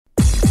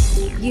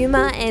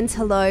Yuma and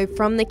hello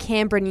from the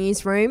Canberra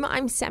newsroom.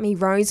 I'm Sammy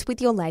Rose with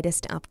your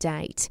latest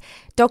update.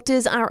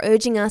 Doctors are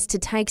urging us to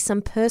take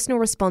some personal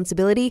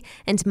responsibility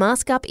and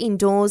mask up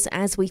indoors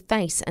as we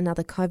face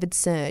another COVID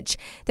surge.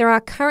 There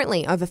are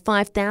currently over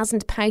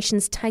 5,000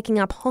 patients taking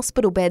up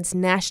hospital beds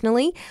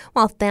nationally,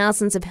 while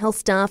thousands of health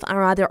staff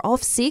are either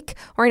off sick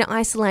or in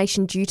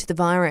isolation due to the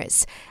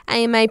virus.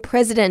 AMA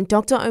President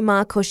Dr.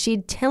 Omar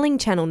Khorshid telling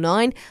Channel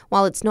 9,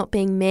 while it's not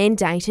being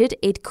mandated,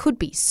 it could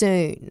be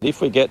soon.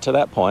 If we get to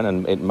that point,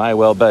 and it may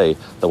well be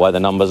the way the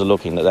numbers are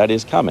looking, that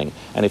is coming,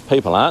 and if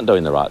people aren't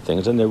doing the right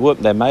things, then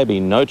there may be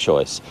no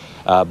choice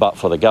but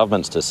for the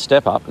governments to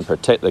step up and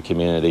protect the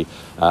community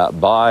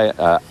by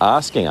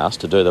asking us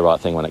to do the right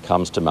thing when it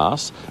comes to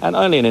masks, and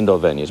only in indoor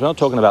venues. We're not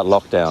talking about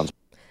lockdowns.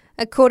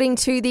 According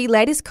to the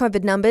latest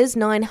COVID numbers,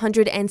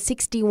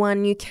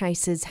 961 new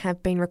cases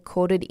have been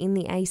recorded in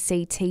the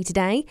ACT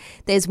today.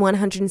 There's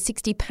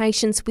 160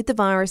 patients with the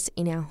virus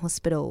in our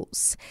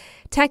hospitals.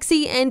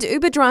 Taxi and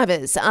Uber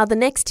drivers are the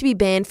next to be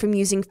banned from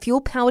using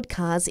fuel-powered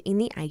cars in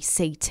the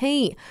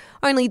ACT.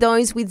 Only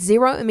those with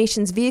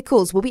zero-emissions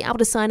vehicles will be able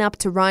to sign up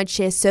to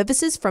rideshare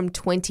services from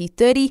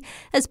 2030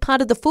 as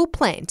part of the full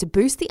plan to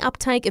boost the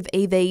uptake of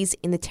EVs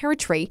in the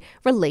Territory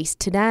released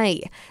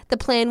today. The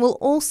plan will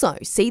also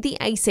see the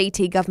ACT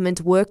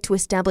government work to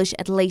establish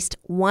at least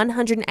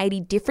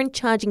 180 different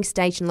charging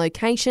station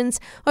locations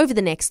over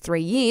the next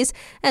 3 years,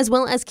 as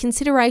well as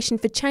consideration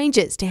for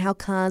changes to how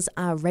cars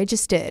are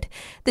registered.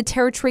 The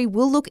Territory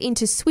will look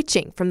into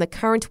switching from the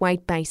current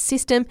weight-based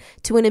system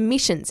to an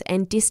emissions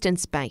and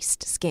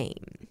distance-based scheme.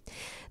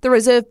 The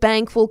Reserve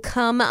Bank will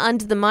come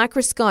under the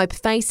microscope,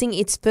 facing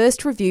its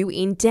first review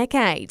in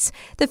decades.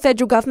 The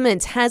federal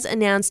government has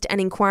announced an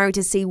inquiry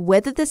to see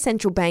whether the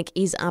central bank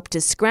is up to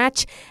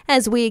scratch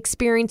as we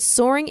experience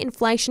soaring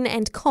inflation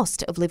and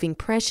cost of living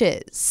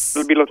pressures.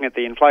 It'll be looking at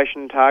the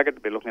inflation target,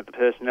 it'll be looking at the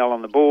personnel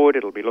on the board,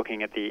 it'll be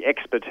looking at the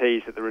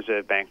expertise that the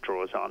Reserve Bank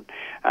draws on.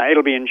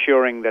 It'll be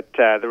ensuring that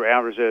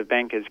our Reserve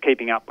Bank is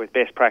keeping up with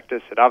best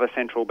practice at other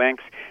central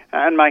banks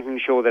and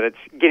making sure that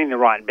it's getting the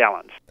right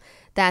balance.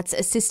 That's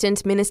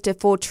Assistant Minister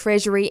for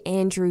Treasury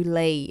Andrew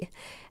Lee.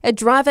 A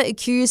driver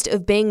accused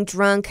of being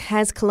drunk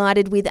has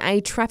collided with a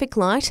traffic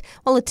light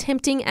while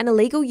attempting an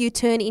illegal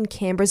U-turn in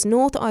Canberra's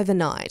north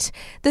overnight.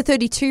 The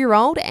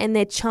 32-year-old and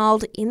their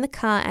child in the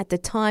car at the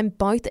time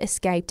both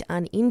escaped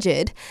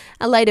uninjured.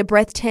 A later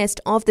breath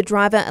test of the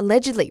driver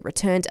allegedly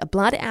returned a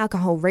blood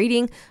alcohol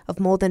reading of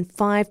more than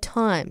 5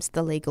 times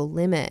the legal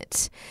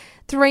limit.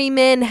 3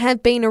 men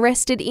have been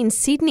arrested in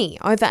Sydney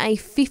over a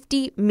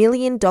 $50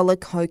 million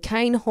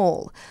cocaine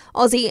haul.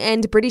 Aussie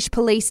and British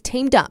police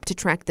teamed up to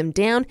track them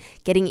down,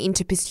 getting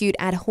into pursuit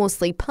at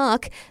Horsley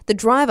Park, the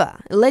driver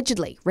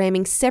allegedly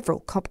ramming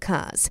several cop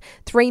cars.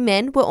 3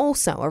 men were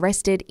also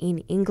arrested in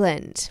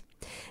England.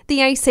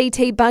 The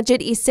ACT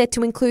budget is set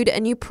to include a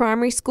new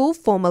primary school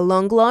for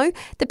Molonglo.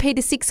 The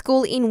Peter VI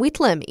School in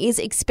Whitlam is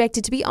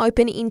expected to be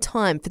open in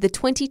time for the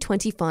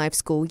 2025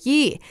 school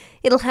year.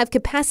 It'll have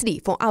capacity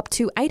for up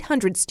to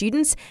 800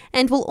 students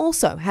and will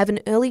also have an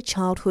early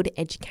childhood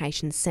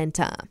education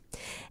centre.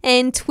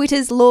 And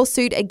Twitter's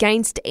lawsuit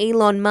against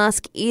Elon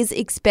Musk is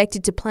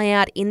expected to play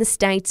out in the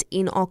States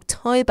in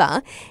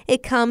October.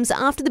 It comes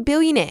after the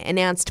billionaire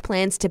announced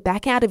plans to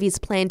back out of his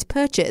planned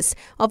purchase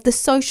of the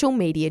social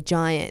media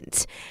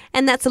giant.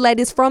 And that's the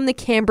latest from the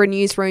Canberra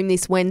newsroom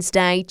this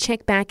Wednesday.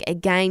 Check back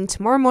again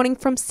tomorrow morning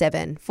from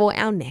 7 for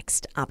our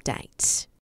next update.